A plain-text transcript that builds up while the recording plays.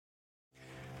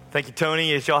Thank you,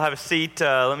 Tony. As y'all have a seat,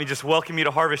 let me just welcome you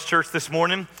to Harvest Church this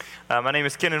morning. My name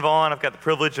is Ken Vaughn. I've got the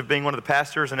privilege of being one of the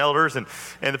pastors and elders and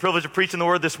the privilege of preaching the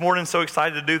word this morning. So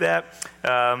excited to do that.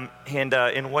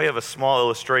 In way of a small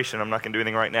illustration, I'm not going to do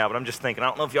anything right now, but I'm just thinking, I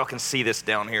don't know if y'all can see this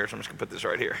down here, so I'm just going to put this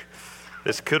right here.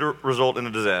 This could result in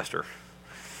a disaster.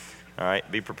 All right,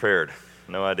 be prepared.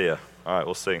 No idea. All right,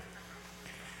 we'll see.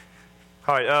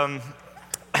 All right,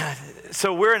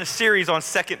 so we're in a series on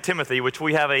 2 Timothy, which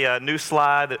we have a new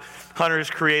slide that Hunter has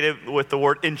created with the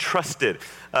word entrusted.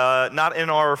 Not in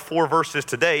our 4 verses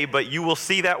today, but you will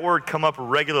see that word come up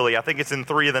regularly. I think it's in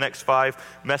 3 of the next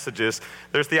 5 messages.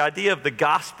 There's the idea of the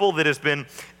gospel that has been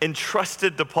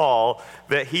entrusted to Paul,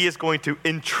 that he is going to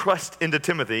entrust into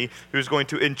Timothy, who's going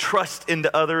to entrust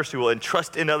into others, who will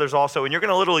entrust into others also. And you're going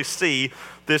to literally see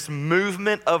this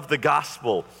movement of the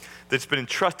gospel that's been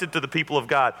entrusted to the people of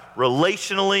God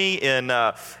relationally,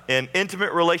 in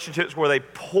intimate relationships where they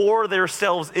pour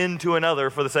themselves into another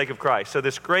for the sake of Christ. So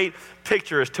this great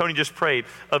picture, as Tony just prayed,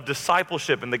 of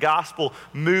discipleship and the gospel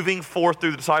moving forth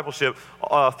through the discipleship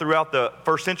throughout the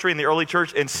first century in the early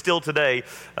church and still today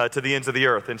to the ends of the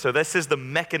earth. And so this is the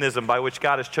mechanism by which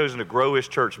God has chosen to grow his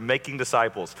church, making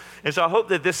disciples. And so I hope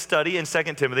that this study in 2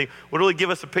 Timothy would really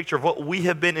give us a picture of what we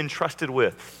have been entrusted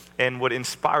with and would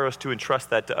inspire us to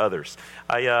entrust that to others.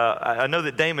 I know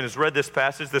that Damon has read this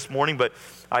passage this morning, but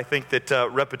I think that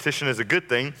repetition is a good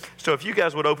thing. So if you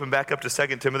guys would open back up to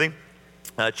 2 Timothy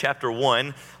chapter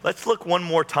 1, let's look one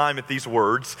more time at these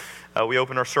words we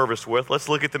open our service with. Let's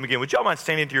look at them again. Would y'all mind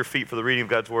standing to your feet for the reading of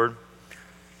God's word?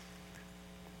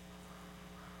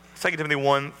 2 Timothy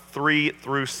 1, 3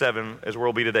 through 7 is where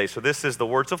we'll be today. So this is the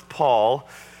words of Paul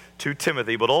to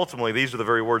Timothy, but ultimately these are the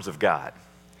very words of God.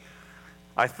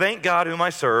 I thank God whom I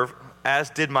serve, as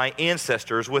did my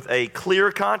ancestors, with a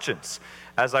clear conscience,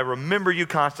 as I remember you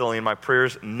constantly in my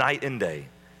prayers night and day.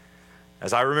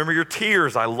 As I remember your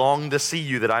tears, I long to see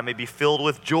you, that I may be filled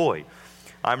with joy.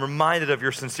 I'm reminded of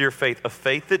your sincere faith, a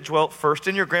faith that dwelt first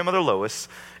in your grandmother Lois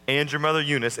and your mother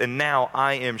Eunice, and now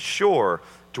I am sure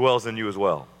dwells in you as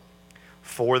well.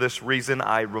 For this reason,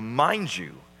 I remind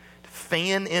you to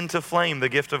fan into flame the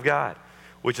gift of God,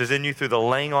 which is in you through the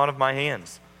laying on of my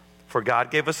hands. For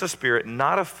God gave us a spirit,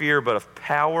 not of fear, but of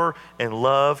power and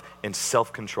love and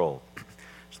self-control.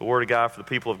 It's the word of God for the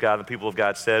people of God. The people of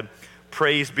God said,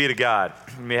 praise be to God.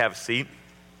 You may have a seat.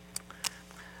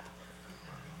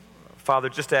 Father,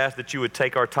 just ask that you would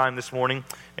take our time this morning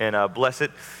and bless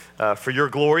it for your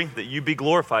glory, that you be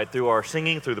glorified through our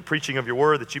singing, through the preaching of your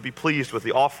word, that you be pleased with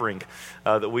the offering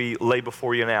that we lay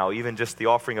before you now, even just the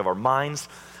offering of our minds,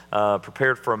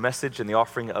 prepared for a message, and the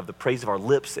offering of the praise of our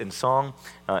lips in song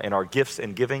and our gifts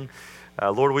and giving.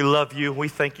 Lord, we love you. We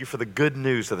thank you for the good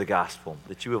news of the gospel,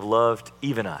 that you have loved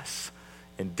even us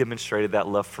and demonstrated that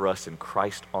love for us in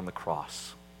Christ on the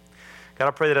cross. God,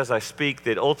 I pray that as I speak,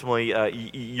 that ultimately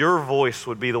your voice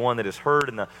would be the one that is heard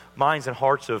in the minds and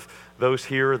hearts of those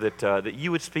here, that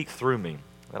you would speak through me,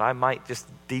 that I might just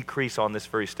decrease on this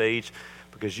very stage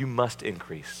because you must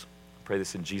increase. I pray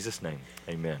this in Jesus' name.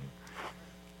 Amen.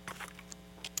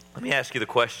 Let me ask you the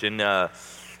question,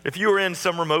 if you were in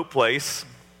some remote place,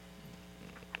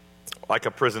 like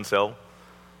a prison cell,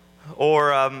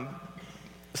 or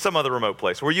some other remote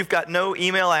place, where you've got no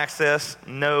email access,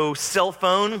 no cell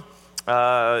phone,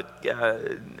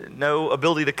 no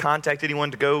ability to contact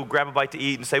anyone to go grab a bite to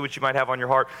eat and say what you might have on your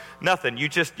heart, nothing. You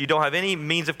don't have any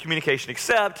means of communication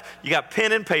except you got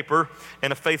pen and paper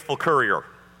and a faithful courier.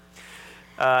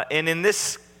 And in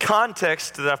this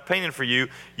context that I've painted for you,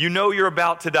 you know you're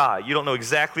about to die. You don't know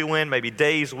exactly when, maybe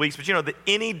days, weeks, but you know that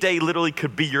any day literally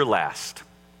could be your last.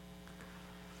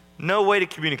 No way to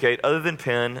communicate other than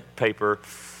pen, paper,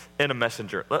 and a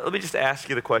messenger. Let me just ask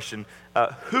you the question,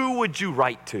 who would you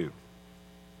write to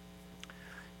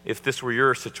if this were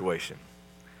your situation?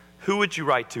 Who would you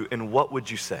write to and what would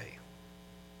you say?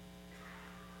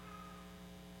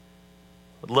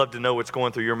 I'd love to know what's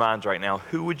going through your minds right now.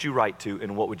 Who would you write to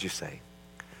and what would you say?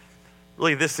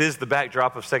 Really, this is the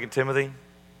backdrop of 2 Timothy.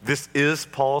 This is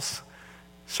Paul's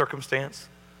circumstance.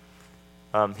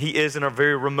 He is in a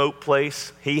very remote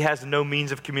place. He has no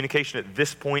means of communication at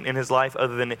this point in his life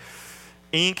other than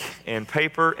ink and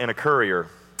paper and a courier.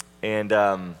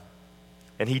 And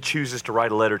he chooses to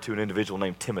write a letter to an individual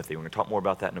named Timothy. We're going to talk more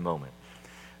about that in a moment.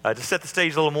 To set the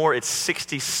stage a little more, it's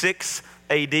 66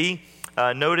 AD.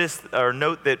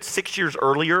 note that 6 years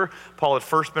earlier, Paul had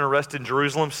first been arrested in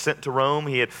Jerusalem, sent to Rome.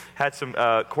 He had some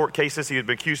court cases. He had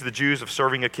been accused of the Jews of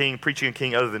serving a king, preaching a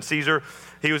king other than Caesar.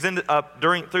 He was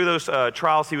through those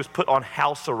trials, he was put on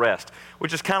house arrest,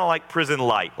 which is kind of like prison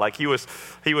light. Like he was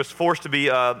forced to be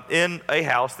in a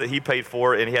house that he paid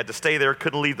for, and he had to stay there,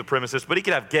 couldn't leave the premises, but he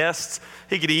could have guests.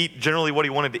 He could eat generally what he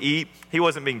wanted to eat. He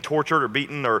wasn't being tortured or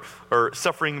beaten or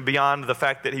suffering beyond the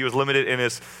fact that he was limited in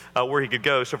his where he could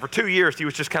go. So for 2 years, he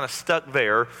was just kind of stuck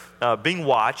there, being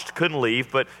watched, couldn't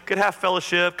leave, but could have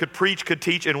fellowship, could preach, could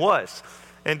teach, and was.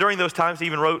 And during those times, he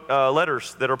even wrote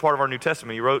letters that are part of our New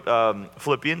Testament. He wrote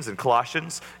Philippians and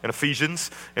Colossians and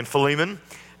Ephesians and Philemon.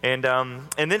 And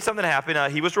then something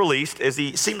happened. He was released as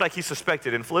he seemed like he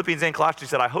suspected. In Philippians and Colossians, he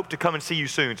said, "I hope to come and see you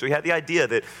soon." So he had the idea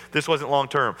that this wasn't long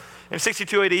term. In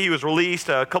 62 AD, he was released.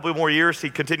 A couple of more years,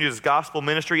 he continued his gospel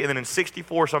ministry. And then in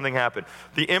 64, something happened.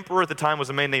 The emperor at the time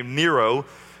was a man named Nero,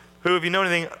 who, if you know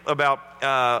anything about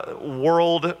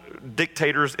world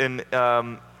dictators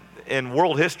in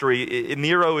world history,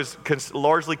 Nero is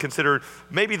largely considered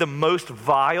maybe the most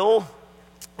vile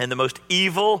and the most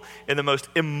evil and the most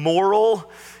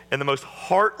immoral and the most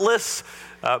heartless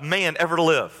man ever to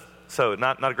live. So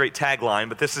not a great tagline,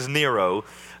 but this is Nero.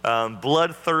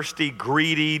 Bloodthirsty,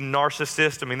 greedy,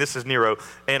 narcissist. I mean, this is Nero.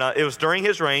 And it was during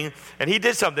his reign, and he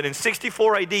did something. In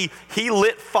 64 AD, he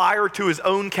lit fire to his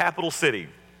own capital city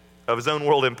of his own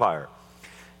world empire.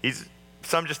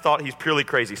 Some just thought he's purely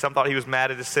crazy. Some thought he was mad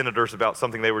at his senators about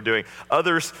something they were doing.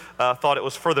 Others thought it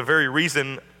was for the very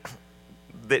reason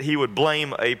that he would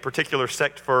blame a particular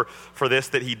sect for this,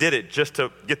 that he did it just to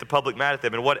get the public mad at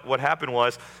them. And what happened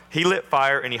was he lit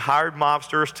fire and he hired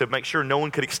mobsters to make sure no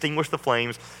one could extinguish the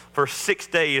flames. For 6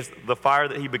 days, the fire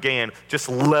that he began just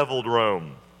leveled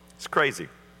Rome. It's crazy.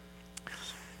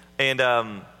 And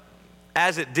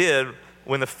as it did,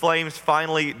 when the flames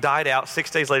finally died out, 6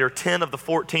 days later, 10 of the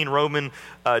 14 Roman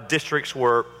districts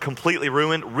were completely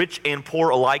ruined. Rich and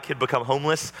poor alike had become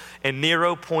homeless. And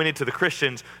Nero pointed to the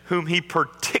Christians, whom he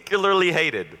particularly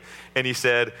hated, and he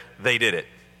said, "They did it."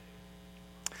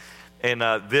 And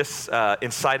this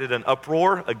incited an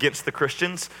uproar against the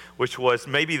Christians, which was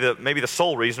maybe the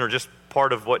sole reason, or just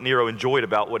part of what Nero enjoyed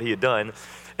about what he had done.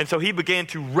 And so he began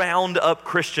to round up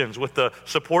Christians with the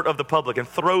support of the public and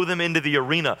throw them into the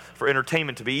arena for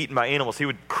entertainment to be eaten by animals. He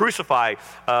would crucify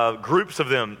groups of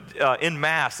them en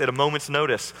masse at a moment's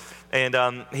notice.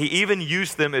 And he even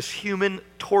used them as human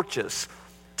torches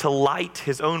to light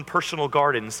his own personal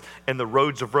gardens and the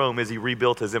roads of Rome as he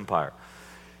rebuilt his empire.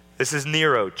 This is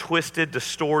Nero, twisted,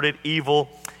 distorted,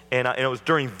 evil. And it was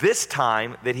during this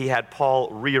time that he had Paul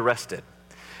rearrested.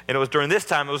 And it was during this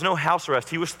time, it was no house arrest.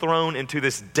 He was thrown into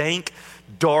this dank,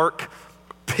 dark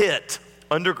pit,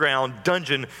 underground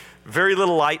dungeon, very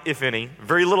little light, if any,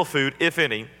 very little food, if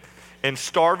any, in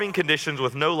starving conditions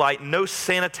with no light, no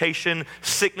sanitation,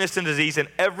 sickness and disease. And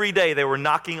every day they were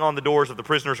knocking on the doors of the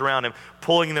prisoners around him,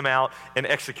 pulling them out and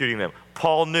executing them.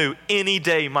 Paul knew any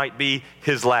day might be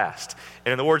his last.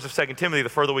 And in the words of 2 Timothy, the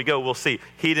further we go, we'll see,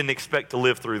 he didn't expect to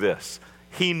live through this.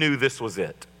 He knew this was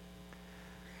it.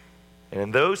 And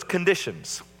in those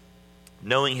conditions,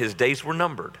 knowing his days were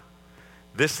numbered,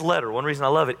 this letter, one reason I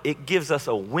love it, it gives us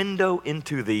a window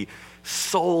into the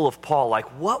soul of Paul. Like,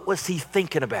 what was he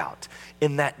thinking about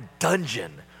in that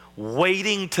dungeon,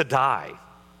 waiting to die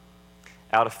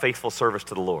out of faithful service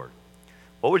to the Lord?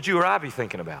 What would you or I be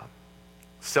thinking about?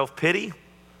 Self-pity?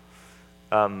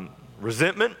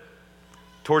 Resentment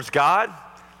towards God?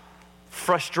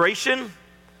 Frustration?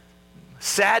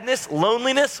 Sadness,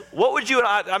 loneliness. What would you and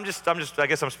I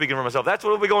guess I'm speaking for myself. That's what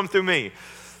would be going through me.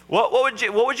 What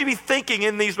would you be thinking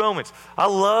in these moments? I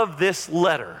love this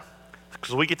letter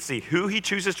because we get to see who he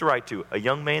chooses to write to, a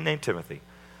young man named Timothy,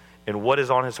 and what is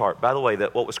on his heart. By the way,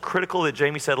 what was critical that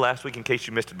Jamie said last week, in case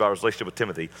you missed it, about his relationship with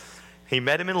Timothy, he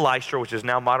met him in Lystra, which is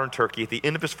now modern Turkey, at the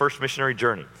end of his first missionary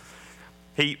journey.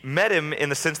 He met him in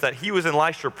the sense that he was in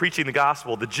Lystra preaching the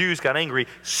gospel. The Jews got angry,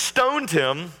 stoned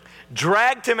him,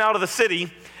 dragged him out of the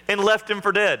city, and left him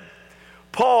for dead.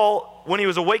 Paul, when he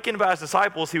was awakened by his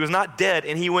disciples, he was not dead,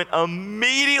 and he went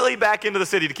immediately back into the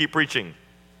city to keep preaching.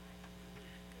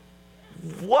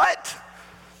 What?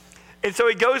 And so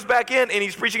he goes back in, and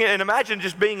he's preaching it, and imagine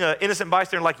just being an innocent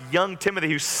bystander like young Timothy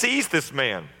who sees this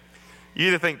man. You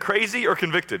either think crazy or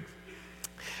convicted.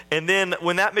 And then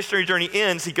when that missionary journey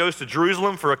ends, he goes to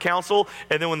Jerusalem for a council.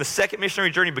 And then when the second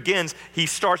missionary journey begins, he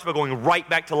starts by going right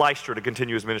back to Lystra to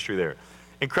continue his ministry there.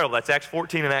 Incredible. That's Acts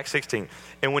 14 and Acts 16.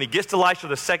 And when he gets to Lystra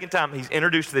the second time, he's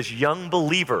introduced to this young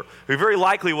believer who very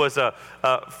likely was a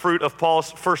fruit of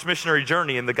Paul's first missionary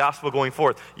journey in the gospel going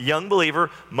forth. Young believer,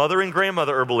 mother and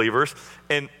grandmother are believers.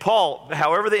 And Paul,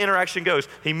 however the interaction goes,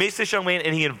 he meets this young man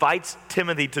and he invites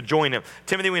Timothy to join him.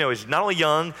 Timothy, we know, is not only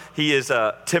young, he is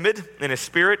timid in his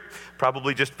spirit,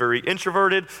 probably just very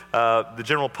introverted. The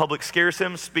general public scares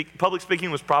him. Public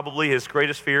speaking was probably his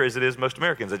greatest fear, as it is most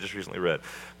Americans, I just recently read.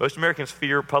 Most Americans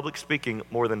fear public speaking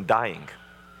more than dying.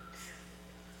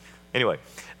 Anyway,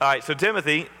 all right, so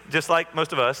Timothy, just like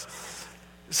most of us,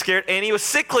 scared, and he was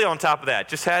sickly on top of that,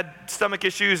 just had stomach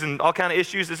issues and all kind of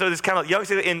issues, and so this kind of young,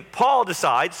 and Paul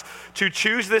decides to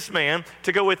choose this man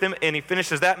to go with him, and he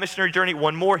finishes that missionary journey.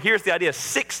 One more, here's the idea,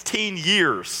 16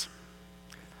 years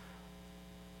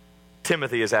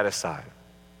Timothy is at his side.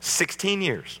 16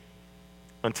 years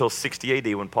until 60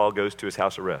 AD when Paul goes to his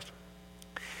house arrest.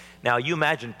 Now, you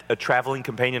imagine a traveling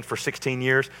companion for 16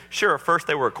 years. Sure, at first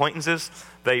they were acquaintances.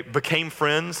 They became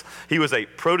friends. He was a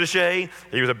protege.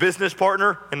 He was a business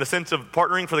partner in the sense of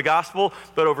partnering for the gospel.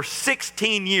 But over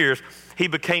 16 years, he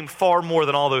became far more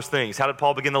than all those things. How did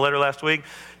Paul begin the letter last week?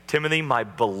 Timothy, my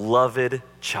beloved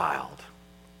child.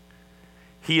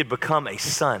 He had become a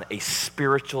son, a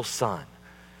spiritual son.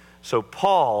 So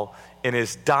Paul, in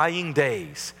his dying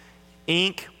days,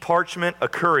 ink, parchment, a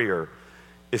courier,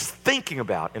 is thinking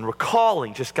about and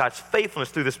recalling just God's faithfulness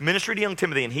through this ministry to young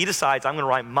Timothy, and he decides, I'm going to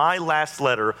write my last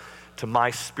letter to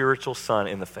my spiritual son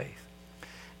in the faith.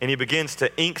 And he begins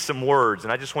to ink some words,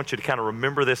 and I just want you to kind of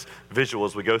remember this visual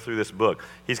as we go through this book.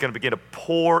 He's going to begin to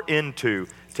pour into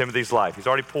Timothy's life. He's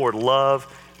already poured love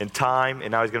and time,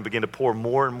 and now he's going to begin to pour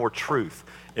more and more truth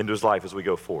into his life as we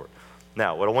go forward.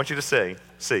 Now, what I want you to see,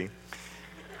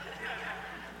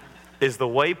 is the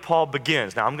way Paul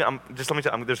begins. Now, just let me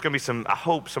tell you, there's going to be some, I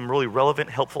hope, some really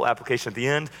relevant, helpful application at the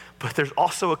end, but there's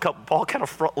also a couple, Paul kind of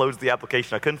front loads the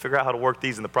application. I couldn't figure out how to work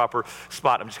these in the proper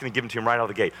spot. I'm just going to give them to him right out of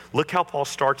the gate. Look how Paul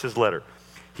starts his letter.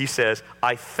 He says,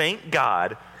 I thank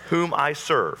God whom I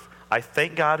serve. I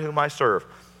thank God whom I serve.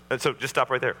 And so just stop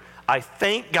right there. I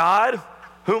thank God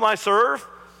whom I serve.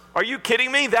 Are you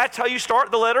kidding me? That's how you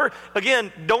start the letter?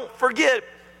 Again, don't forget,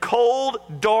 cold,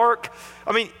 dark.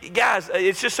 I mean, guys,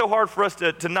 it's just so hard for us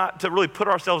to really put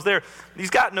ourselves there. He's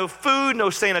got no food, no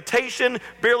sanitation,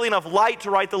 barely enough light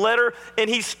to write the letter, and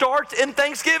he starts in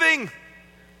thanksgiving.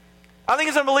 I think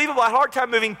it's unbelievable. I had a hard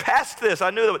time moving past this.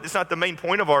 I knew that it's not the main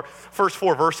point of our first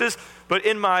 4 verses, but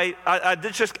in my,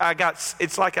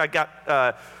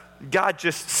 God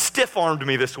just stiff-armed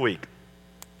me this week.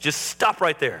 Just stop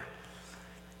right there.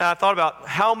 And I thought about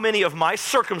how many of my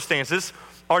circumstances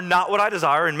are not what I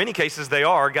desire. In many cases, they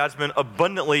are. God's been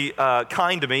abundantly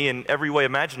kind to me in every way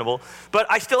imaginable. But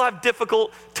I still have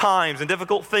difficult times and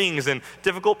difficult things and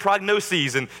difficult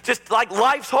prognoses, and just like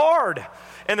life's hard.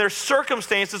 And there's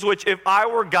circumstances which, if I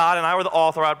were God and I were the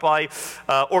author, I'd probably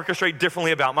orchestrate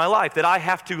differently about my life that I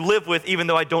have to live with even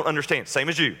though I don't understand. Same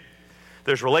as you.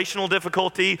 There's relational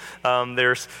difficulty,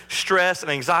 there's stress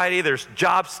and anxiety, there's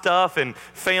job stuff and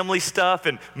family stuff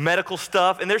and medical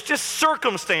stuff, and there's just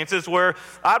circumstances where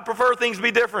I'd prefer things to be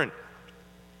different.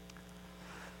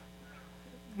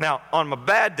 Now, on my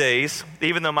bad days,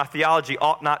 even though my theology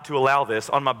ought not to allow this,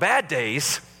 on my bad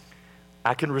days,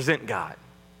 I can resent God.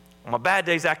 On my bad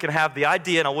days, I can have the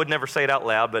idea, and I would never say it out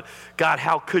loud, but God,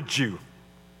 how could you?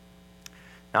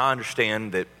 Now, I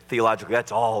understand that theologically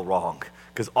that's all wrong,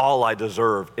 because all I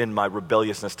deserve in my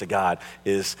rebelliousness to God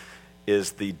is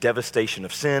the devastation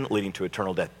of sin leading to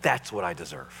eternal death. That's what I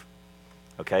deserve,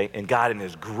 okay? And God in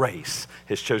his grace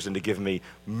has chosen to give me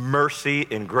mercy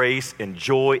and grace and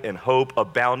joy and hope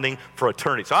abounding for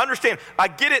eternity. So I understand, I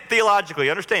get it theologically,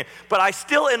 I understand, but I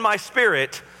still in my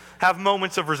spirit have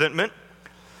moments of resentment.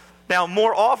 Now,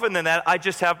 more often than that, I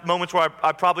just have moments where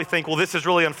I probably think, well, this is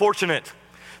really unfortunate.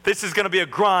 This is going to be a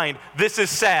grind. This is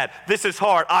sad. This is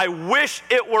hard. I wish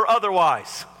it were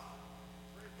otherwise.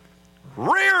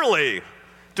 Rarely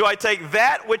do I take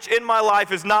that which in my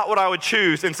life is not what I would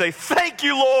choose and say, thank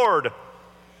you, Lord,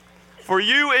 for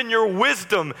you in your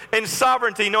wisdom and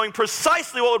sovereignty, knowing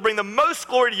precisely what would bring the most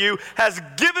glory to you, has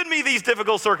given me these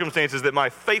difficult circumstances that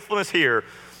my faithfulness here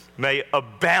may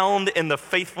abound in the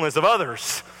faithfulness of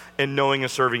others in knowing and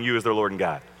serving you as their Lord and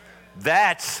God.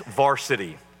 That's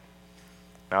varsity.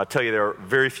 Now, I'll tell you, there are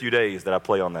very few days that I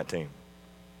play on that team.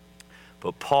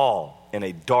 But Paul, in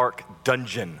a dark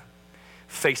dungeon,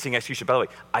 facing execution. By the way,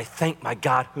 I thank my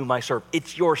God whom I serve.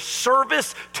 It's your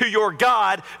service to your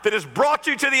God that has brought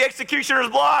you to the executioner's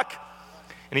block.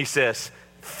 And he says,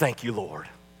 thank you, Lord.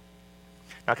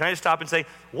 Now, can I just stop and say,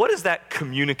 what is that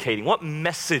communicating? What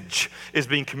message is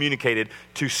being communicated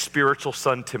to spiritual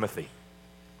son Timothy?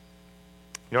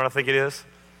 You know what I think it is?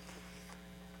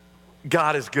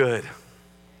 God is good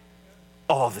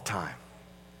all the time.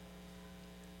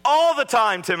 All the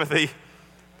time, Timothy.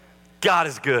 God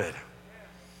is good.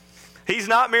 He's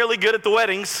not merely good at the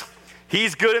weddings.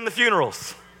 He's good in the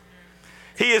funerals.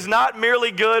 He is not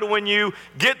merely good when you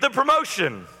get the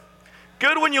promotion.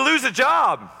 Good when you lose a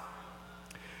job.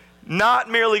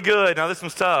 Not merely good, now this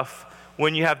one's tough,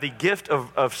 when you have the gift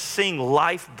of seeing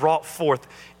life brought forth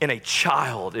in a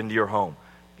child into your home.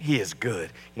 He is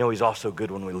good. You know, he's also good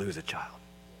when we lose a child.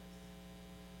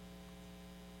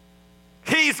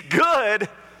 He's good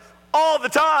all the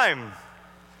time.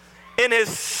 In his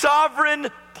sovereign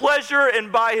pleasure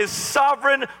and by his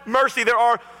sovereign mercy, there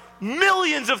are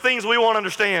millions of things we won't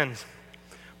understand.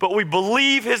 But we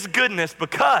believe his goodness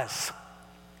because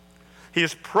he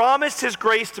has promised his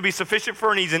grace to be sufficient for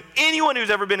our needs. And anyone who's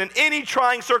ever been in any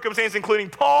trying circumstance, including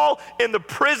Paul in the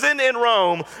prison in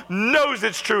Rome, knows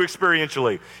it's true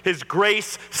experientially. His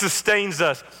grace sustains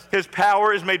us. His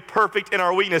power is made perfect in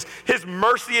our weakness. His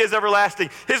mercy is everlasting.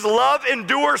 His love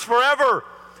endures forever.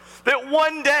 That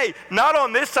one day, not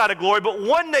on this side of glory, but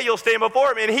one day you'll stand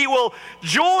before him and he will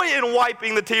joy in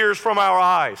wiping the tears from our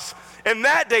eyes. And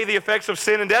that day, the effects of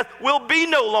sin and death will be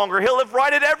no longer. He'll have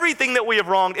righted everything that we have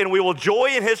wronged, and we will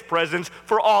joy in his presence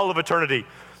for all of eternity.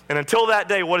 And until that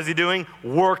day, what is he doing?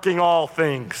 Working all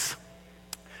things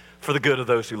for the good of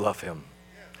those who love him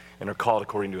and are called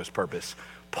according to his purpose.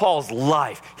 Paul's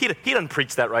life, he doesn't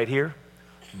preach that right here,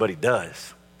 but he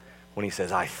does when he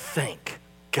says, I thank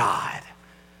God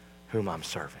whom I'm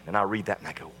serving. And I read that and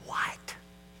I go, what?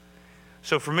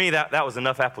 So for me, that was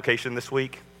enough application this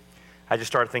week. I just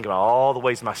started thinking about all the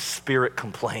ways my spirit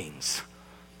complains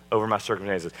over my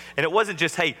circumstances. And it wasn't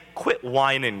just, hey, quit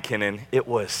whining, Kenan. It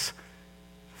was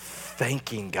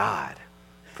thanking God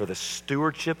for the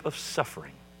stewardship of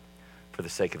suffering for the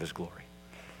sake of his glory.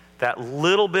 That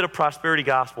little bit of prosperity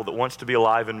gospel that wants to be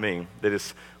alive in me, that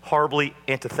is horribly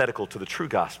antithetical to the true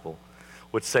gospel,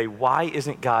 would say, why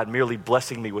isn't God merely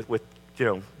blessing me with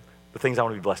the things I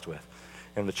want to be blessed with?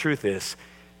 And the truth is,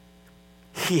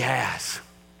 he has.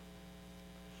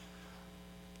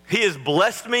 He has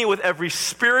blessed me with every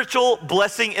spiritual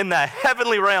blessing in the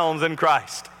heavenly realms in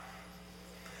Christ.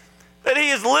 That he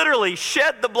has literally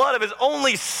shed the blood of his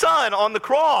only son on the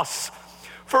cross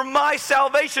for my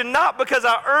salvation, not because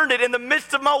I earned it in the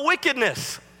midst of my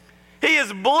wickedness. He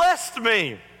has blessed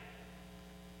me.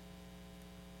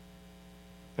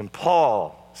 And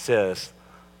Paul says,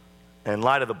 in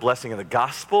light of the blessing of the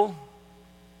gospel,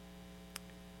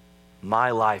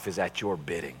 my life is at your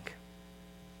bidding.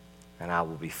 And I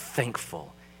will be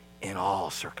thankful in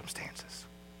all circumstances.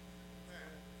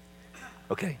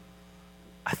 Okay,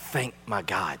 I thank my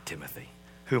God, Timothy,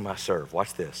 whom I serve.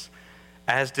 Watch this.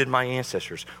 As did my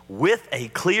ancestors, with a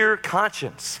clear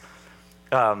conscience.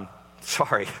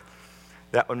 Sorry,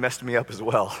 that one messed me up as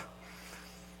well.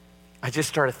 I just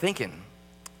started thinking,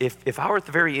 if I were at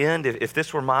the very end, if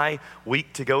this were my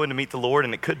week to go in to meet the Lord,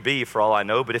 and it could be for all I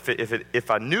know, but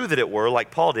if I knew that it were, like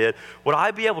Paul did, would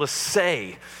I be able to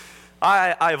say,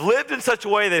 I've lived in such a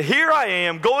way that here I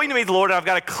am going to meet the Lord and I've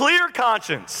got a clear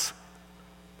conscience?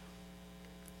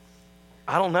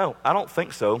 I don't know. I don't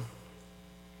think so.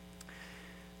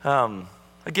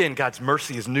 Again, God's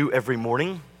mercy is new every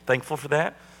morning. Thankful for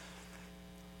that.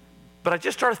 But I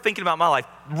just started thinking about my life.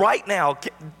 Right now,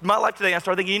 my life today, I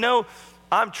started thinking,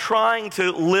 I'm trying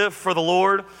to live for the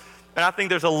Lord. And I think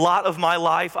there's a lot of my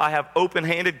life I have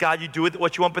open-handed. God, you do with it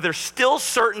what you want. But there's still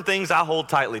certain things I hold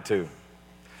tightly to.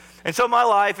 And so my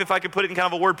life, if I could put it in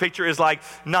kind of a word picture, is like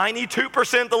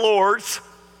 92% the Lord's,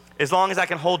 as long as I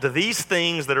can hold to these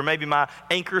things that are maybe my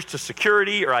anchors to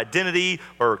security or identity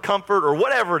or comfort or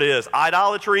whatever it is,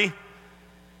 idolatry.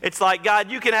 It's like,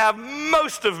 God, you can have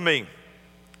most of me.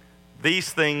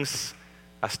 These things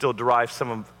I still derive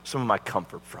some of my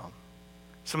comfort from,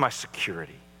 some of my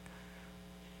security.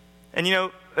 And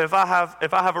if I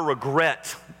have a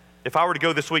regret, if I were to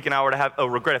go this week and I were to have a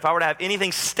regret, if I were to have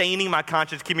anything staining my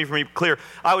conscience, keeping me from being clear,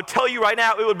 I would tell you right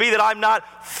now, it would be that I'm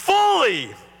not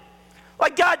fully.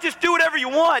 Like, God, just do whatever you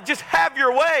want. Just have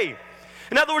your way.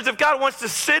 In other words, if God wants to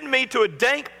send me to a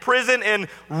dank prison in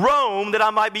Rome that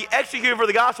I might be executed for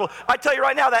the gospel, I tell you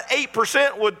right now, that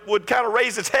 8% would kind of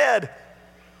raise its head.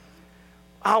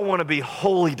 I want to be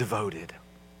wholly devoted.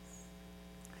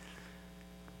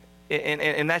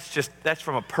 And that's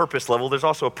from a purpose level. There's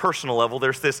also a personal level.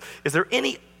 There's this, is there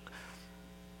any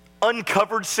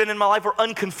uncovered sin in my life or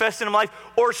unconfessed sin in my life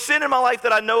or sin in my life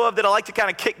that I know of that I like to kind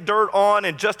of kick dirt on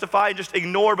and justify and just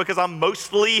ignore because I'm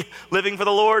mostly living for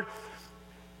the Lord?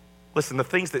 Listen, the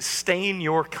things that stain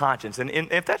your conscience, and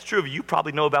if that's true of you, you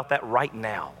probably know about that right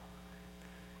now.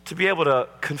 to be able to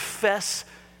confess,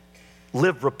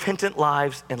 live repentant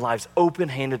lives and lives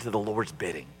open-handed to the Lord's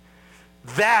bidding.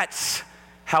 That's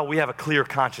how we have a clear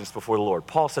conscience before the Lord.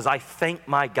 Paul says, I thank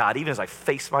my God even as I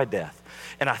face my death,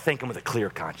 and I thank him with a clear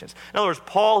conscience. In other words,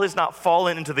 Paul has not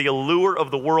fallen into the allure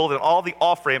of the world and all the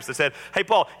off-ramps that said, hey,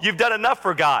 Paul, you've done enough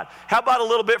for God. How about a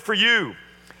little bit for you?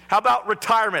 How about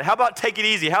retirement? How about take it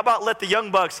easy? How about let the young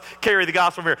bucks carry the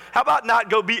gospel from here? How about not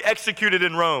go be executed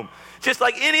in Rome? Just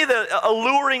like any of the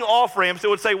alluring off-ramps that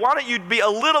would say, why don't you be a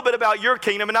little bit about your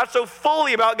kingdom and not so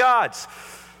fully about God's?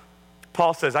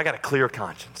 Paul says, I got a clear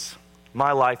conscience.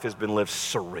 My life has been lived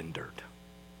surrendered.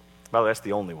 By the way, that's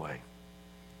the only way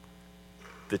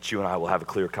that you and I will have a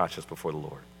clear conscience before the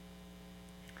Lord.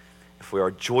 If we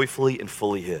are joyfully and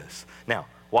fully his. Now,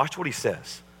 watch what he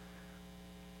says.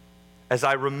 As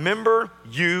I remember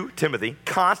you, Timothy,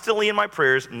 constantly in my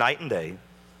prayers, night and day.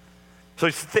 So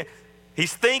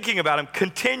he's thinking about him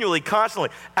continually, constantly.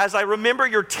 As I remember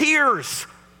your tears.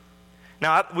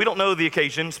 Now, we don't know the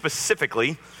occasion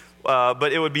specifically,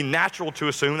 but it would be natural to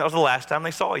assume that was the last time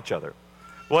they saw each other.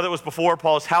 Whether it was before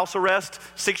Paul's house arrest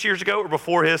 6 years ago or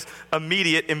before his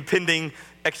immediate impending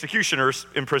executioner's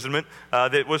imprisonment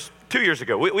that was 2 years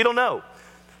ago. We don't know.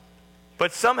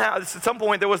 But somehow, at some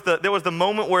point, there was the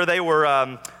moment where they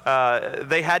were,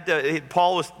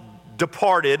 Paul was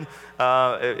departed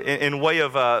in way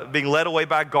of being led away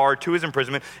by a guard to his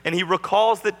imprisonment, and he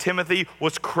recalls that Timothy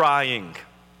was crying.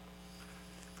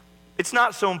 It's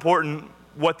not so important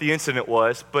what the incident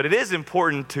was, but it is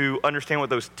important to understand what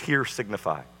those tears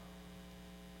signify.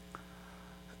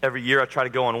 Every year I try to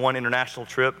go on one international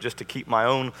trip just to keep my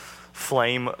own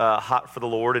flame hot for the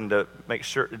Lord and to make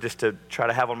sure, just to try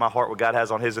to have on my heart what God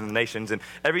has on his and the nations. And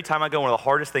every time I go, one of the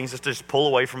hardest things is to just pull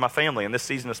away from my family, and this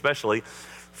season especially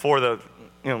for the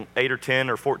 8 or 10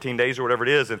 or 14 days or whatever it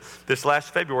is. And this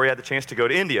last February I had the chance to go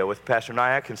to India with Pastor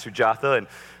Nayak and Sujatha, and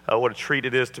what a treat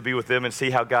it is to be with them and see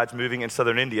how God's moving in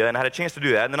southern India. And I had a chance to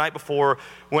do that. And the night before,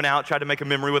 went out, tried to make a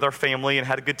memory with our family and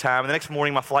had a good time. And the next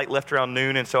morning, my flight left around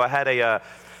noon. And so I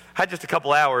had just a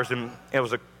couple hours, and it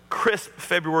was a crisp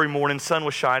February morning. Sun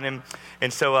was shining.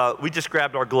 And so we just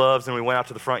grabbed our gloves and we went out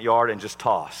to the front yard and just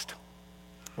tossed,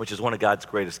 which is one of God's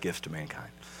greatest gifts to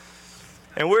mankind.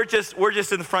 And we're just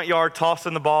in the front yard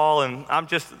tossing the ball, and I'm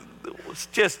just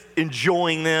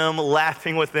enjoying them,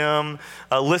 laughing with them,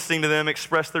 listening to them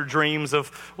express their dreams of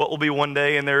what will be one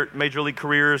day in their major league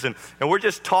careers. And we're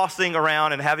just tossing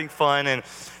around and having fun. And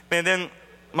then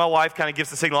my wife kind of gives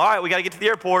the signal, all right, we got to get to the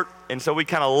airport. And so we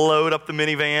kind of load up the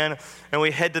minivan and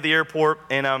we head to the airport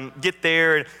and get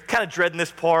there and kind of dreading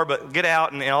this part, but get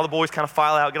out and all the boys kind of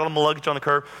file out, get all my luggage on the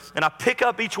curb. And I pick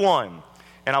up each one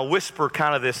and I whisper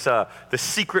kind of the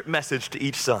secret message to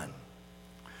each son.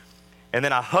 And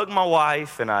then I hug my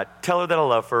wife and I tell her that I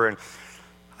love her, and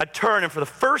I turn, and for the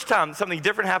first time, something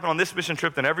different happened on this mission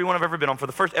trip than every one I've ever been on.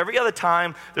 Every other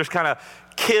time, there's kind of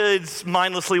kids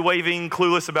mindlessly waving,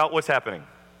 clueless about what's happening.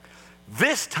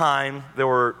 This time, there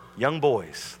were young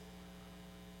boys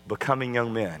becoming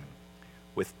young men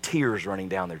with tears running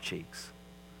down their cheeks.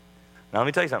 Now, let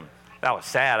me tell you something. I was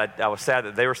sad. I was sad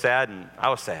that they were sad, and I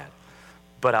was sad.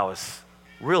 But I was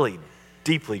really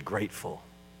deeply grateful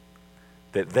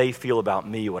that they feel about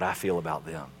me what I feel about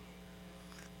them.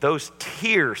 Those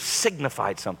tears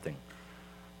signified something.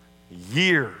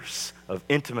 Years of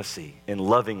intimacy and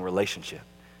loving relationship.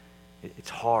 It's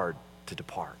hard to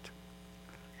depart.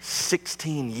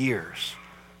 16 years,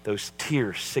 those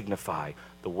tears signify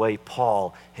the way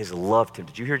Paul has loved him.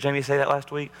 Did you hear Jamie say that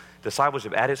last week?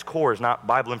 Discipleship at its core is not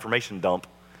Bible information dump.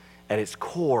 At its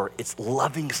core, it's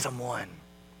loving someone.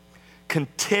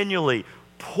 Continually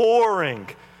pouring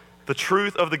the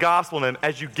truth of the gospel in them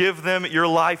as you give them your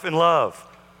life and love.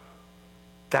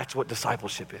 That's what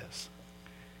discipleship is.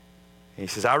 And he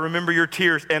says, I remember your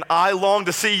tears, and I long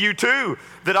to see you too,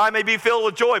 that I may be filled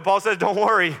with joy. Paul says, don't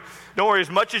worry. As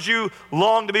much as you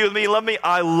long to be with me and love me,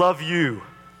 I love you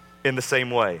in the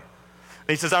same way. And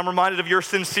he says, I'm reminded of your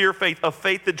sincere faith, a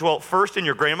faith that dwelt first in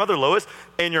your grandmother Lois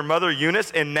and your mother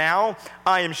Eunice, and now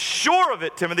I am sure of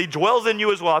it, Timothy, dwells in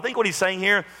you as well. I think what he's saying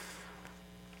here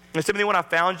is, Timothy, when I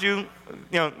found you,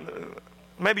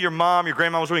 maybe your mom, your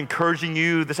grandma was really encouraging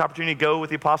you, this opportunity to go with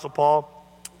the Apostle Paul.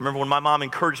 Remember when my mom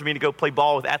encouraged me to go play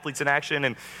ball with athletes in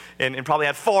action and probably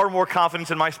had far more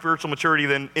confidence in my spiritual maturity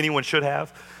than anyone should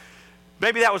have.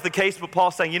 Maybe that was the case, but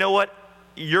Paul's saying, you know what?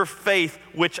 Your faith,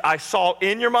 which I saw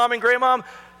in your mom and grandmom,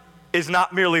 is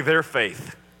not merely their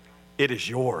faith. It is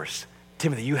yours.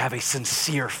 Timothy, you have a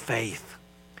sincere faith.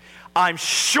 I'm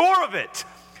sure of it.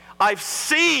 I've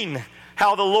seen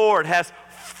how the Lord has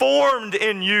formed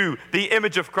in you the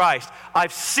image of Christ.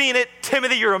 I've seen it.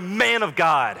 Timothy, you're a man of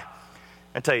God.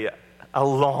 I tell you, I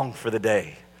long for the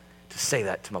day to say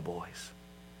that to my boys.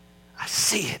 I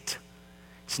see it.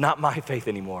 It's not my faith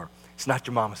anymore. It's not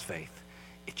your mama's faith.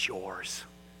 It's yours.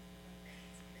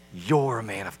 You're a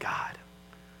man of God.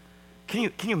 Can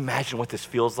you imagine what this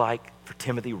feels like for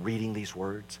Timothy reading these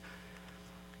words?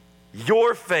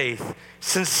 Your faith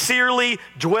sincerely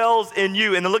dwells in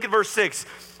you. And then look at verse 6.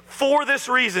 For this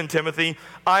reason, Timothy,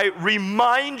 I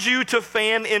remind you to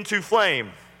fan into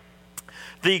flame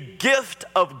the gift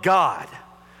of God,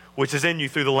 which is in you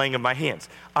through the laying of my hands.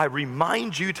 I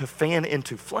remind you to fan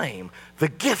into flame the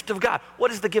gift of God.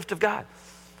 What is the gift of God?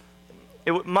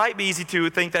 It might be easy to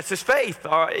think that's his faith.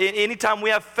 Anytime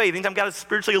we have faith, anytime God has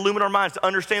spiritually illuminated our minds to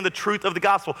understand the truth of the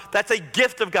gospel, that's a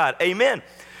gift of God. Amen.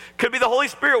 Could be the Holy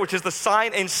Spirit, which is the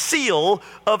sign and seal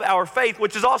of our faith,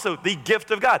 which is also the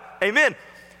gift of God. Amen.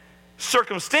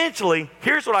 Circumstantially,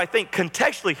 here's what I think.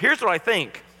 Contextually, here's what I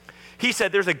think. He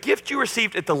said, there's a gift you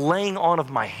received at the laying on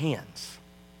of my hands.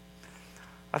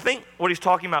 I think what he's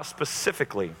talking about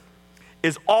specifically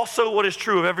is also what is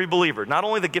true of every believer. Not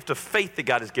only the gift of faith that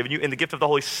God has given you and the gift of the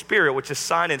Holy Spirit, which is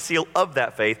sign and seal of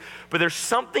that faith, but there's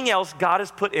something else God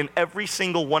has put in every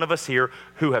single one of us here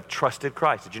who have trusted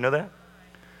Christ. Did you know that?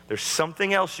 There's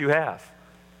something else you have.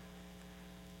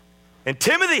 And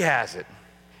Timothy has it.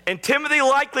 And Timothy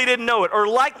likely didn't know it or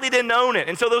likely didn't own it.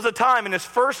 And so there was a time in his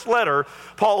first letter,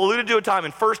 Paul alluded to a time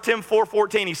in 1 Tim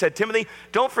 4:14. He said, Timothy,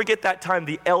 don't forget that time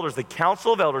the elders, the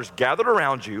council of elders gathered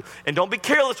around you. And don't be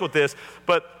careless with this,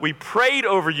 but we prayed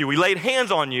over you. We laid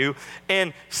hands on you.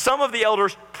 And some of the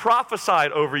elders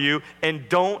prophesied over you. And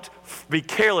don't be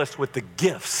careless with the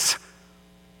gifts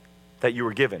that you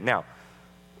were given. Now,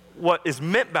 what is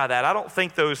meant by that, I don't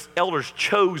think those elders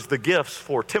chose the gifts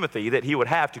for Timothy that he would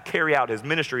have to carry out his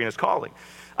ministry and his calling.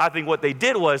 I think what they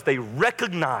did was they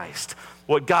recognized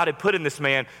what God had put in this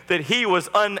man that he was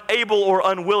unable or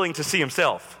unwilling to see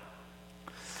himself.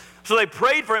 So they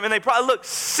prayed for him, and they probably looked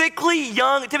sickly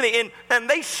young Timothy, and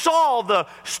they saw the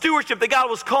stewardship that God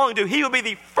was calling to. He would be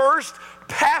the first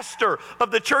pastor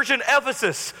of the church in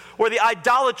Ephesus, where the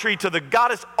idolatry to the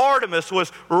goddess Artemis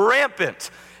was rampant.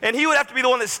 And he would have to be the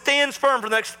one that stands firm for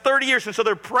the next 30 years. And so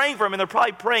they're praying for him, and they're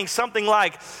probably praying something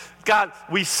like, God,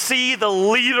 we see the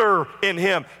leader in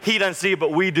him. He doesn't see it,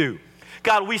 but we do.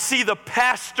 God, we see the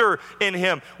pastor in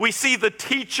him. We see the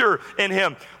teacher in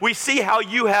him. We see how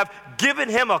you have given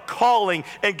him a calling.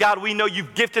 And God, we know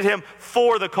you've gifted him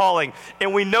for the calling.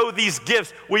 And we know these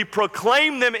gifts. We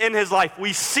proclaim them in his life.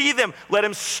 We see them. Let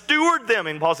him steward them.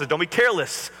 And Paul says, don't be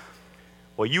careless.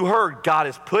 Well, you heard God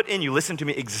has put in you, listen to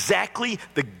me, exactly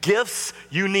the gifts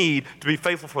you need to be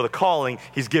faithful for the calling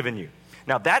he's given you.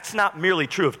 Now, that's not merely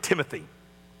true of Timothy.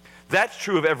 That's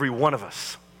true of every one of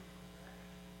us.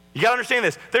 You got to understand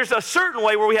this. There's a certain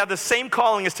way where we have the same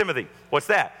calling as Timothy. What's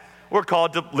that? We're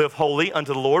called to live holy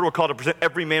unto the Lord. We're called to present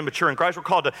every man mature in Christ. We're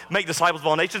called to make disciples of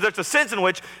all nations. There's a sense in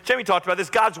which, Jamie talked about this,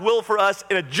 God's will for us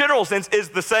in a general sense is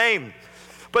the same.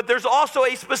 But there's also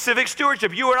a specific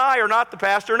stewardship. You and I are not the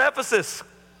pastor in Ephesus.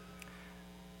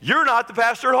 You're not the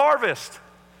pastor at Harvest.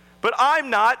 But I'm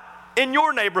not in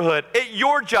your neighborhood, at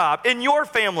your job, in your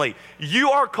family.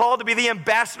 You are called to be the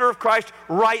ambassador of Christ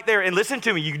right there. And listen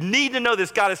to me, you need to know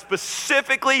this. God has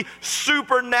specifically,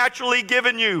 supernaturally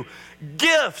given you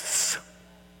gifts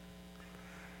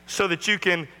so that you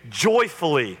can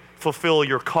joyfully fulfill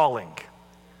your calling.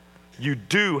 You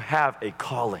do have a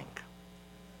calling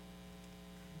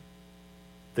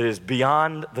that is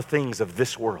beyond the things of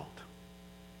this world.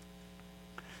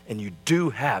 And you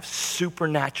do have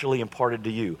supernaturally imparted to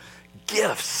you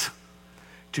gifts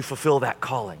to fulfill that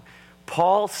calling.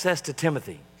 Paul says to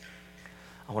Timothy,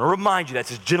 I want to remind you,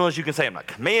 that's as gentle as you can say. I'm not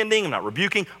commanding, I'm not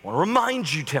rebuking. I want to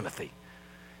remind you, Timothy,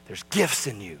 there's gifts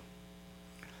in you.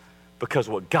 Because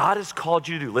what God has called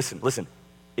you to do, listen,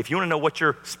 if you want to know what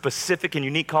your specific and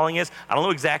unique calling is, I don't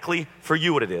know exactly for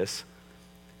you what it is.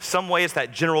 Some way it's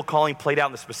that general calling played out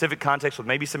in the specific context with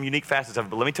maybe some unique facets of it.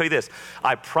 But let me tell you this.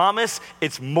 I promise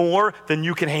it's more than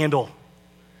you can handle.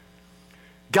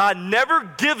 God never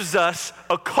gives us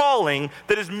a calling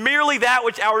that is merely that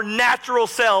which our natural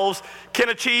selves can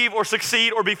achieve or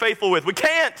succeed or be faithful with. We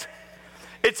can't.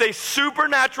 It's a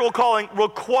supernatural calling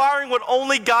requiring what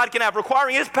only God can have,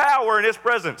 requiring his power and his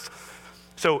presence.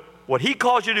 So what he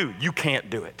calls you to do, you can't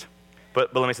do it.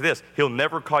 But let me say this. He'll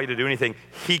never call you to do anything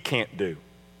he can't do.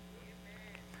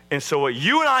 And so what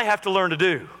you and I have to learn to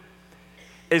do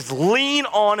is lean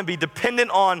on and be dependent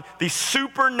on the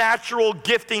supernatural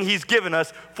gifting he's given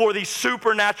us for the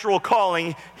supernatural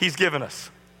calling he's given us.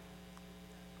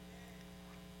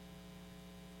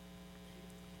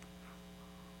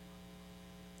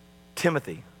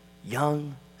 Timothy,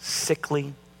 young,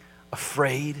 sickly,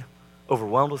 afraid,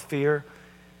 overwhelmed with fear,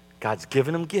 God's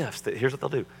given them gifts that here's what they'll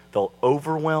do. They'll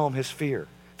overwhelm his fear.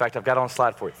 In fact, I've got it on a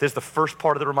slide for you. This is the first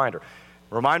part of the reminder.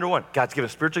 Reminder one, God's given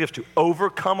us spiritual gifts to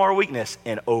overcome our weakness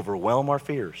and overwhelm our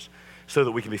fears so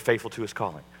that we can be faithful to his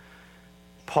calling.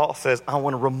 Paul says, I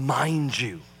want to remind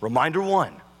you. Reminder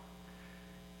one,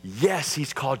 yes,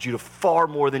 he's called you to far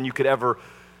more than you could ever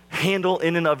handle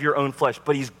in and of your own flesh,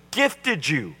 but he's gifted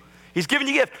you. He's given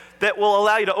you a gift that will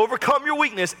allow you to overcome your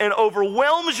weakness and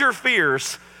overwhelms your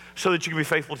fears so that you can be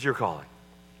faithful to your calling.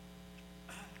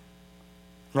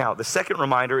 Now, the second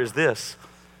reminder is this.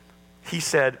 He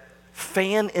said,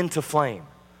 fan into flame.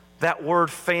 That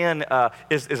word fan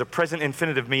is a present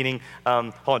infinitive meaning.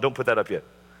 Hold on, don't put that up yet.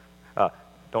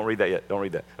 Don't read that yet. Don't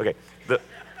read that. Okay. The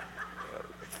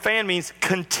fan means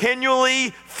continually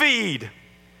feed.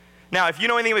 Now, if you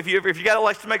know anything, if you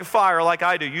got to make a fire like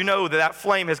I do, you know that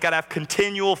flame has got to have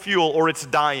continual fuel or it's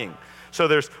dying. So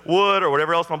there's wood or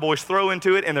whatever else my boys throw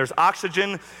into it, and there's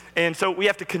oxygen. And so we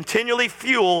have to continually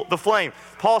fuel the flame.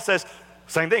 Paul says,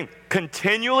 same thing,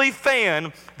 continually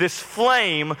fan this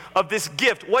flame of this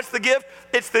gift. What's the gift?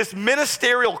 It's this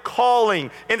ministerial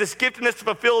calling and this giftedness to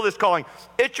fulfill this calling.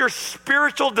 It's your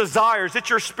spiritual desires. It's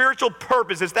your spiritual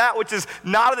purpose. It's that which is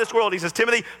not of this world. He says,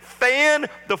 Timothy, fan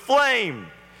the flame.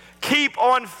 Keep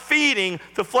on feeding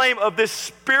the flame of this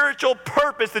spiritual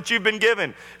purpose that you've been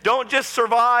given. Don't just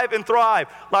survive and thrive.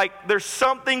 Like there's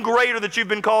something greater that you've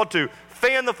been called to.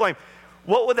 Fan the flame.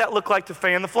 What would that look like to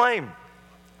fan the flame?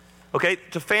 Okay,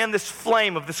 to fan this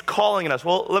flame of this calling in us.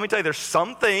 Well, let me tell you, there's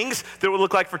some things that would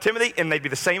look like for Timothy, and they'd be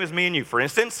the same as me and you. For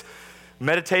instance,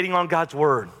 meditating on God's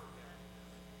word,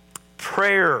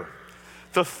 prayer,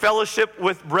 the fellowship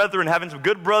with brethren, having some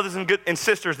good brothers and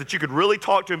sisters that you could really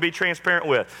talk to and be transparent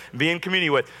with, and be in community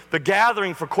with. The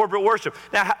gathering for corporate worship.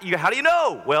 Now, how do you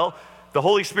know? Well, the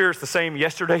Holy Spirit's the same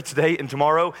yesterday, today, and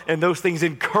tomorrow, and those things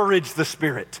encourage the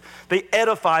Spirit. They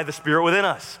edify the Spirit within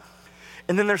us.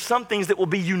 And then there's some things that will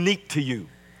be unique to you,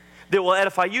 that will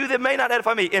edify you that may not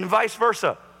edify me, and vice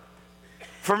versa.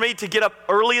 For me to get up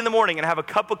early in the morning and have a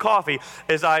cup of coffee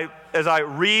as I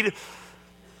read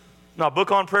my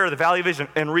book on prayer, The Valley of Vision,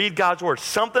 and read God's word.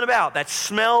 Something about that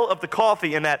smell of the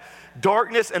coffee and that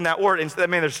darkness and that word, and that,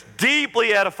 man, it's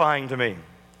deeply edifying to me.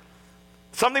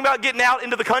 Something about getting out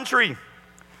into the country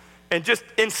and just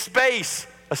in space,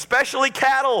 especially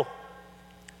cattle.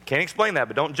 Can't explain that,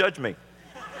 but don't judge me.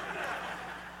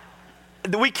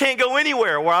 We can't go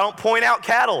anywhere where I don't point out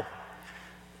cattle.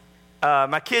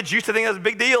 My kids used to think that was a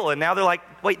big deal, and now they're like,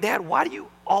 wait, Dad, why do you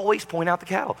always point out the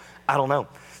cattle? I don't know.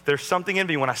 There's something in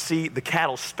me when I see the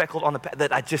cattle speckled on the path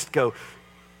that I just go,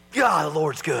 God, the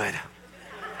Lord's good.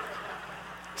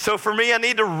 So for me, I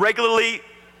need to regularly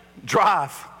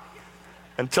drive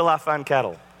until I find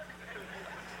cattle.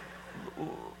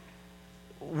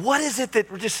 What is it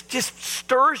that just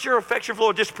stirs your affection for the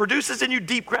Lord, just produces in you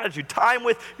deep gratitude? Time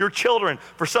with your children.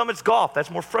 For some, it's golf. That's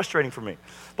more frustrating for me.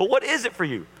 But what is it for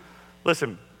you?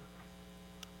 Listen,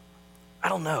 I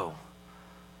don't know.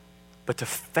 But to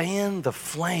fan the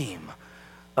flame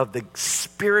of the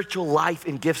spiritual life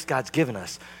and gifts God's given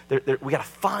us, we got to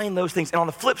find those things. And on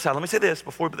the flip side, let me say this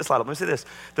before we put this slide up. Let me say this.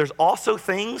 There's also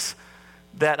things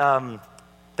that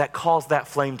cause that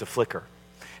flame to flicker.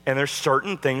 And there's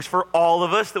certain things for all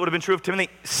of us that would have been true of Timothy.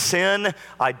 Sin,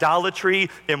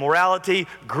 idolatry, immorality,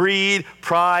 greed,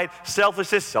 pride,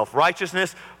 selfishness,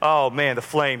 self-righteousness. Oh man, the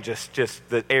flame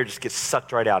the air just gets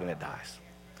sucked right out and it dies.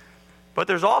 But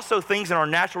there's also things in our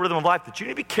natural rhythm of life that you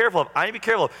need to be careful of. I need to be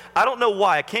careful of. I don't know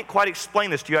why. I can't quite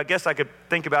explain this to you. I guess I could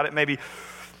think about it, maybe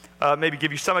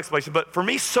give you some explanation. But for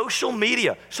me, social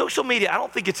media, I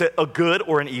don't think it's a good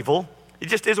or an evil. It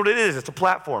just is what it is. It's a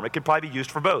platform. It could probably be used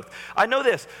for both. I know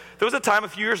this. There was a time a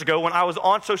few years ago when I was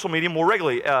on social media more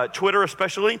regularly, Twitter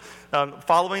especially,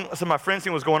 following some of my friends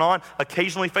seeing what was going on,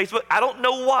 occasionally Facebook. I don't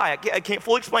know why. I can't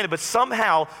fully explain it, but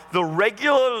somehow the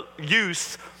regular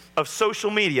use of social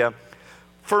media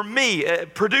for me,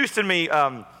 it produced in me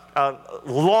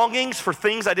longings for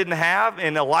things I didn't have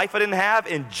and a life I didn't have,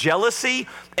 and jealousy.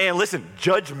 And listen,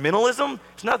 judgmentalism,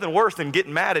 it's nothing worse than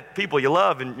getting mad at people you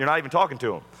love and you're not even talking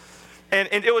to them. And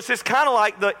it was just kind of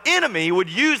like the enemy would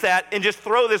use that and just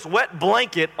throw this wet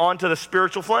blanket onto the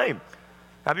spiritual flame.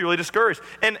 I'd be really discouraged.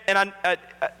 And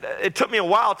it took me a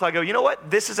while till I go, you know what?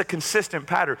 This is a consistent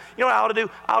pattern. You know what I ought to do?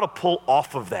 I ought to pull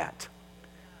off of that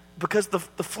because the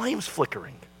flame's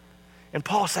flickering. And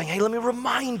Paul's saying, hey, let me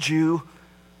remind you,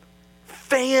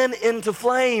 fan into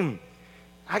flame.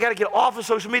 I got to get off of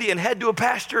social media and head to a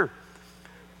pasture.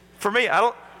 For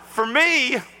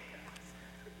me,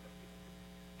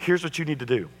 here's what you need to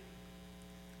do.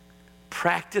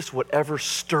 Practice whatever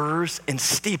stirs and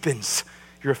steepens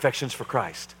your affections for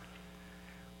Christ.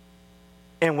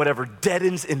 and whatever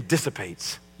deadens and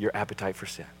dissipates your appetite for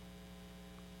sin.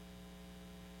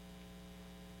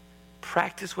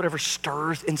 Practice whatever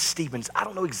stirs and steepens. I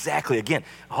don't know exactly. Again,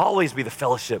 always be the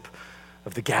fellowship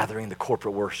of the gathering, the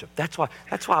corporate worship. That's why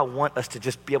I want us to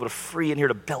just be able to free in here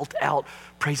to belt out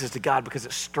praises to God, because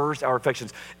it stirs our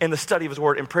affections in the study of his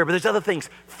word and prayer. But there's other things.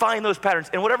 Find those patterns.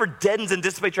 And whatever deadens and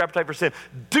dissipates your appetite for sin,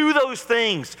 do those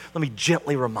things. Let me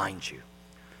gently remind you,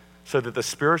 so that the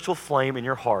spiritual flame in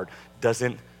your heart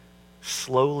doesn't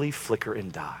slowly flicker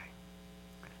and die,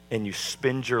 and you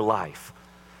spend your life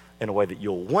in a way that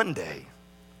you'll one day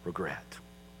regret,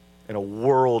 in a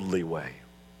worldly way,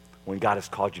 when God has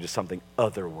called you to something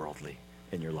otherworldly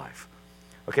in your life.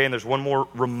 Okay, and there's one more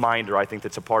reminder, I think,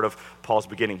 that's a part of Paul's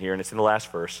beginning here, and it's in the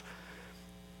last verse.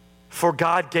 For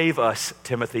God gave us,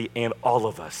 Timothy, and all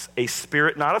of us, a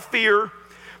spirit not of fear,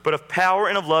 but of power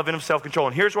and of love and of self-control.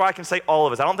 And here's where I can say all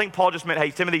of us. I don't think Paul just meant, hey,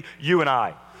 Timothy, you and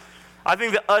I. I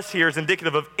think that us here is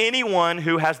indicative of anyone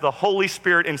who has the Holy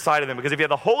Spirit inside of them. Because if you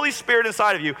have the Holy Spirit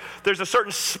inside of you, there's a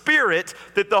certain spirit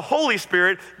that the Holy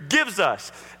Spirit gives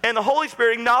us. And the Holy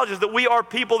Spirit acknowledges that we are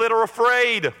people that are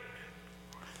afraid.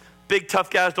 Big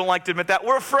tough guys don't like to admit that.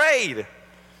 We're afraid.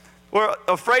 We're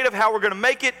afraid of how we're going to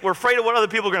make it. We're afraid of what other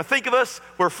people are going to think of us.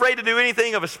 We're afraid to do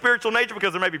anything of a spiritual nature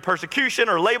because there may be persecution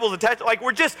or labels attached. Like,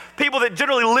 we're just people that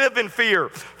generally live in fear,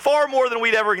 far more than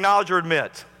we'd ever acknowledge or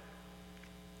admit.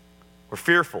 We're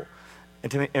fearful.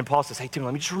 And Paul says, hey, Timothy,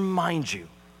 let me just remind you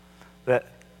that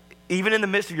even in the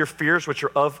midst of your fears, which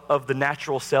are of the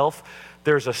natural self,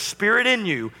 there's a spirit in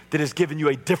you that has given you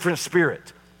a different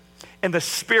spirit. And the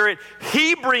spirit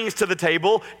he brings to the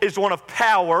table is one of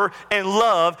power and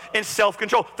love and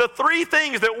self-control. The three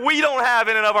things that we don't have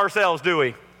in and of ourselves, do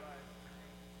we?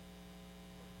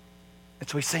 And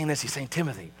so he's saying this, he's saying,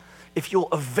 Timothy, if you'll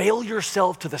avail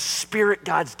yourself to the spirit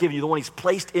God's given you, the one he's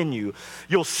placed in you,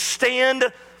 you'll stand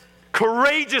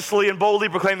courageously and boldly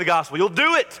proclaim the gospel. You'll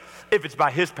do it if it's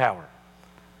by his power.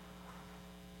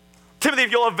 Timothy,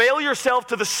 if you'll avail yourself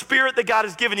to the spirit that God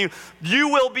has given you, you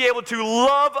will be able to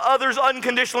love others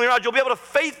unconditionally. You'll be able to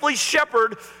faithfully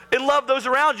shepherd and love those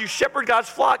around you, shepherd God's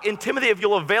flock. And Timothy, if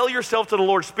you'll avail yourself to the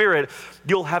Lord's Spirit,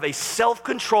 you'll have a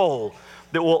self-control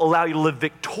that will allow you to live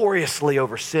victoriously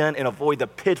over sin and avoid the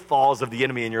pitfalls of the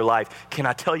enemy in your life. Can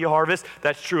I tell you, Harvest,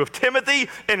 that's true of Timothy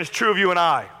and it's true of you and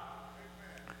I.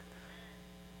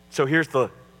 So here's the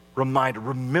reminder.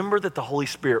 Remember that the Holy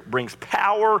Spirit brings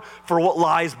power for what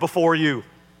lies before you.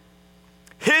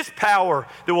 His power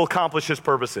that will accomplish his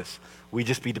purposes. We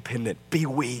just be dependent, be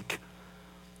weak.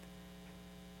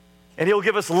 And he'll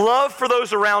give us love for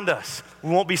those around us. We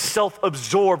won't be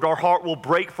self-absorbed. Our heart will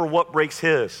break for what breaks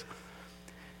his.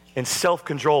 And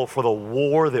self-control for the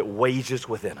war that wages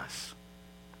within us.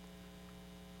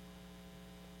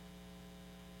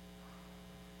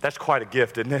 That's quite a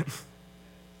gift, isn't it?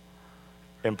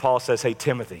 And Paul says, hey,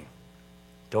 Timothy,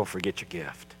 don't forget your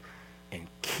gift and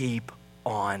keep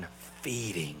on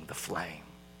feeding the flame.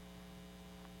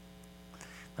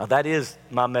 Now, that is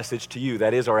my message to you.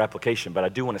 That is our application. But I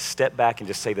do want to step back and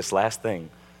just say this last thing.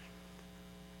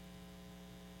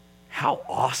 How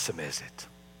awesome is it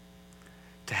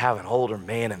to have an older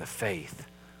man in the faith?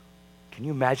 Can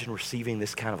you imagine receiving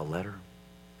this kind of a letter?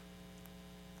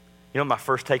 You know what my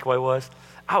first takeaway was?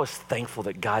 I was thankful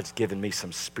that God's given me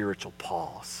some spiritual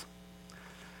pause.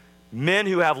 Men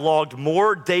who have logged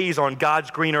more days on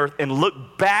God's green earth and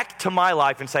look back to my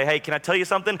life and say, hey, can I tell you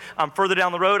something? I'm further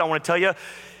down the road. I want to tell you,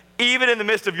 even in the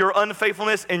midst of your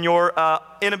unfaithfulness and your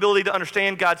inability to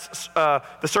understand God's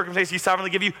the circumstances he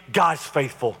sovereignly give you, God's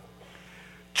faithful.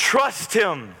 Trust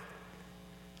him.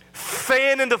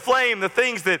 Fan into flame the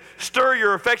things that stir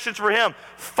your affections for him.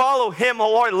 Follow him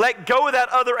wholeheartedly. Let go of that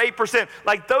other 8%.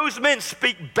 Like those men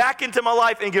speak back into my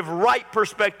life and give right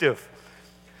perspective.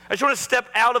 I just want to step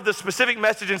out of the specific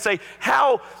message and say,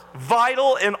 how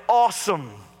vital and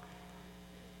awesome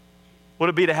would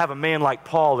it be to have a man like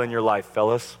Paul in your life,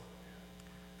 fellas?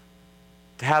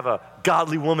 To have a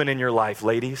godly woman in your life,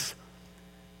 ladies,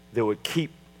 that would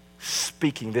keep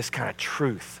speaking this kind of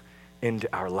truth into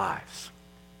our lives.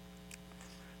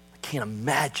 Can't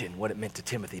imagine what it meant to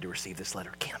Timothy to receive this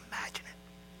letter. Can't imagine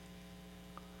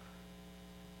it.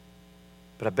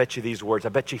 But I bet you these words, I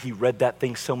bet you he read that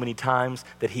thing so many times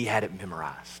that he had it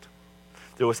memorized.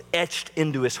 That was etched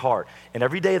into his heart. And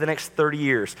every day of the next 30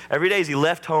 years, every day as he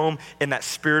left home in that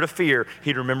spirit of fear,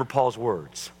 he'd remember Paul's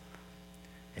words.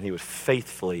 And he would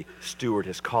faithfully steward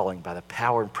his calling by the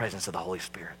power and presence of the Holy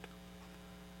Spirit.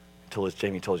 Until, as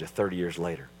Jamie told you, 30 years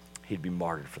later, he'd be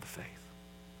martyred for the faith.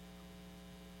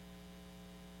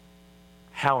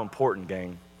 How important,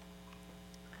 gang,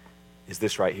 is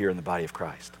this right here in the body of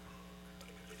Christ?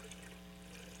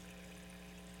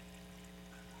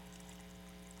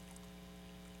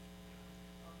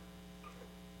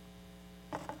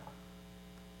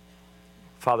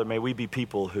 Father, may we be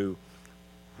people who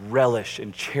relish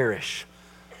and cherish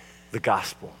the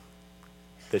gospel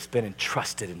that's been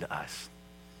entrusted into us.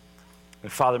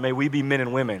 And Father, may we be men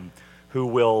and women who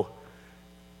will,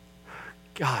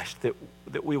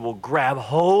 that we will grab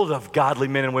hold of godly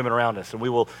men and women around us, and we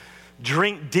will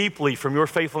drink deeply from your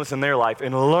faithfulness in their life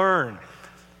and learn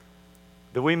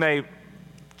that we may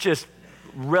just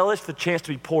relish the chance to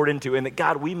be poured into, and that,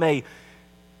 God, we may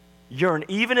yearn,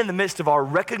 even in the midst of our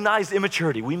recognized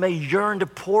immaturity, we may yearn to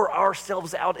pour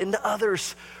ourselves out into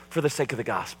others for the sake of the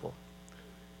gospel.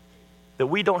 That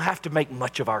we don't have to make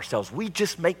much of ourselves. We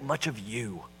just make much of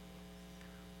you.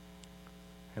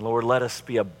 And Lord, let us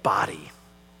be a body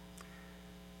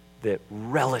that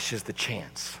relishes the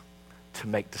chance to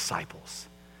make disciples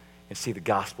and see the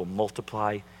gospel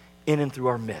multiply in and through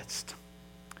our midst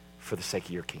for the sake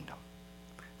of your kingdom.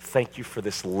 Thank you for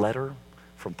this letter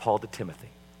from Paul to Timothy.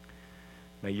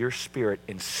 May your Spirit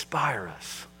inspire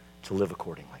us to live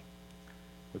accordingly.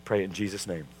 We pray it in Jesus'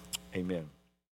 name. Amen.